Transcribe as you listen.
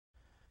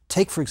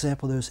Take, for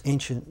example, those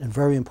ancient and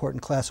very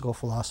important classical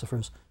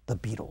philosophers, the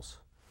Beatles.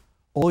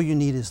 All you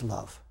need is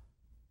love.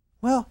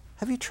 Well,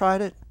 have you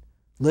tried it?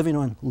 Living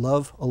on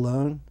love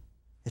alone?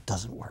 It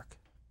doesn't work.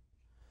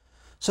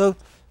 So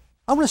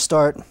I want to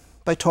start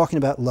by talking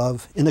about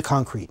love in the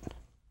concrete.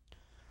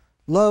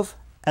 Love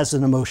as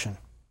an emotion.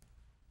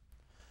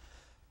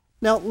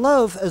 Now,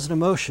 love as an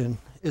emotion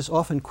is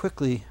often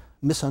quickly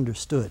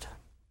misunderstood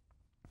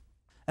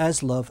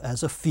as love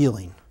as a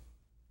feeling.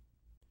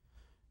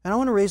 And I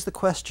want to raise the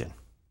question,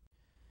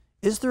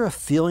 is there a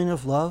feeling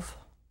of love?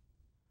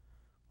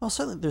 Well,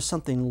 certainly there's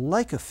something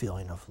like a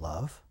feeling of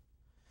love,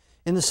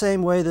 in the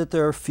same way that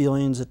there are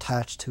feelings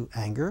attached to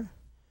anger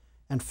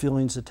and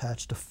feelings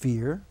attached to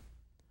fear.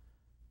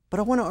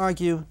 But I want to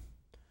argue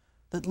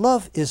that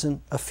love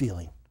isn't a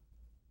feeling.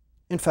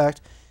 In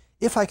fact,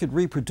 if I could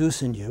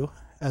reproduce in you,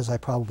 as I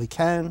probably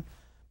can,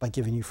 by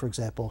giving you, for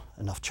example,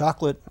 enough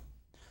chocolate,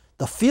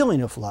 the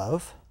feeling of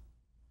love,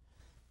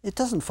 it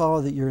doesn't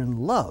follow that you're in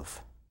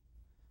love.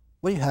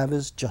 What you have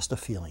is just a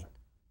feeling.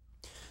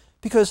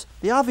 Because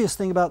the obvious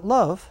thing about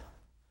love,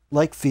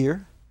 like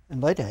fear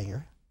and like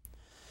anger,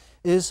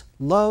 is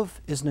love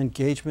is an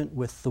engagement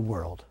with the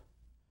world.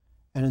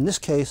 And in this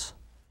case,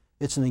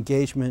 it's an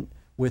engagement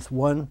with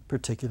one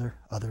particular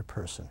other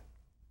person.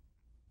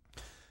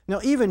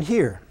 Now, even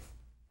here,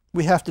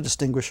 we have to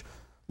distinguish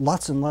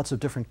lots and lots of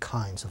different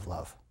kinds of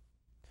love.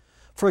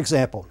 For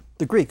example,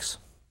 the Greeks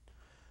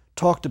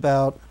talked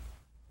about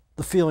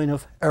the feeling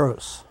of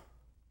eros,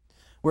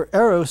 where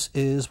eros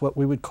is what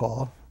we would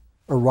call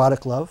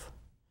erotic love.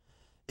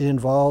 It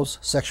involves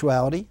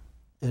sexuality,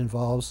 it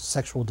involves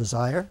sexual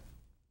desire,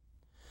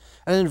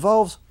 and it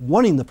involves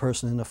wanting the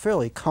person in a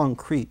fairly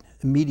concrete,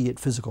 immediate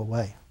physical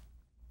way.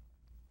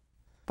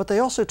 But they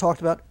also talked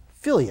about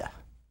philia,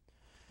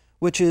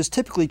 which is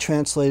typically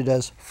translated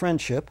as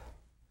friendship,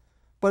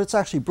 but it's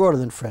actually broader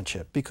than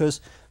friendship,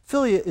 because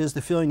philia is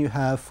the feeling you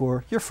have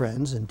for your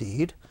friends,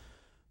 indeed,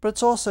 but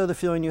it's also the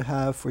feeling you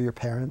have for your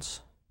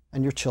parents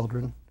and your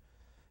children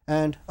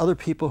and other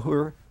people who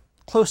are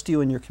close to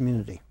you in your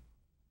community.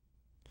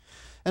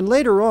 And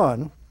later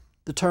on,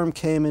 the term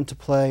came into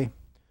play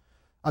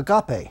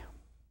agape,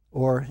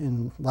 or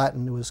in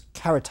Latin it was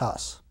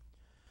caritas,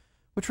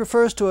 which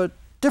refers to a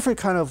different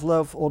kind of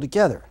love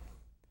altogether.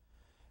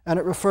 And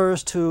it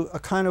refers to a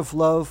kind of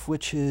love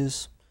which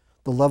is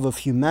the love of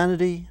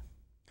humanity.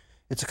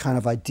 It's a kind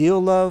of ideal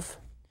love.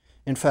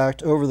 In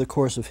fact, over the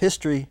course of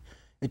history,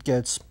 it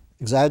gets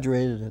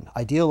exaggerated and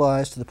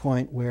idealized to the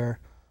point where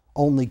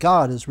only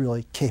God is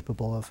really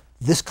capable of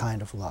this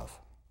kind of love.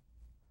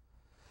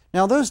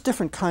 Now, those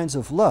different kinds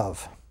of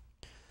love,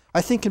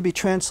 I think, can be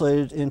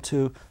translated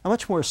into a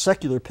much more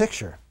secular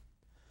picture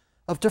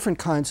of different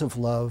kinds of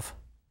love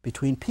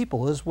between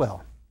people as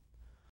well.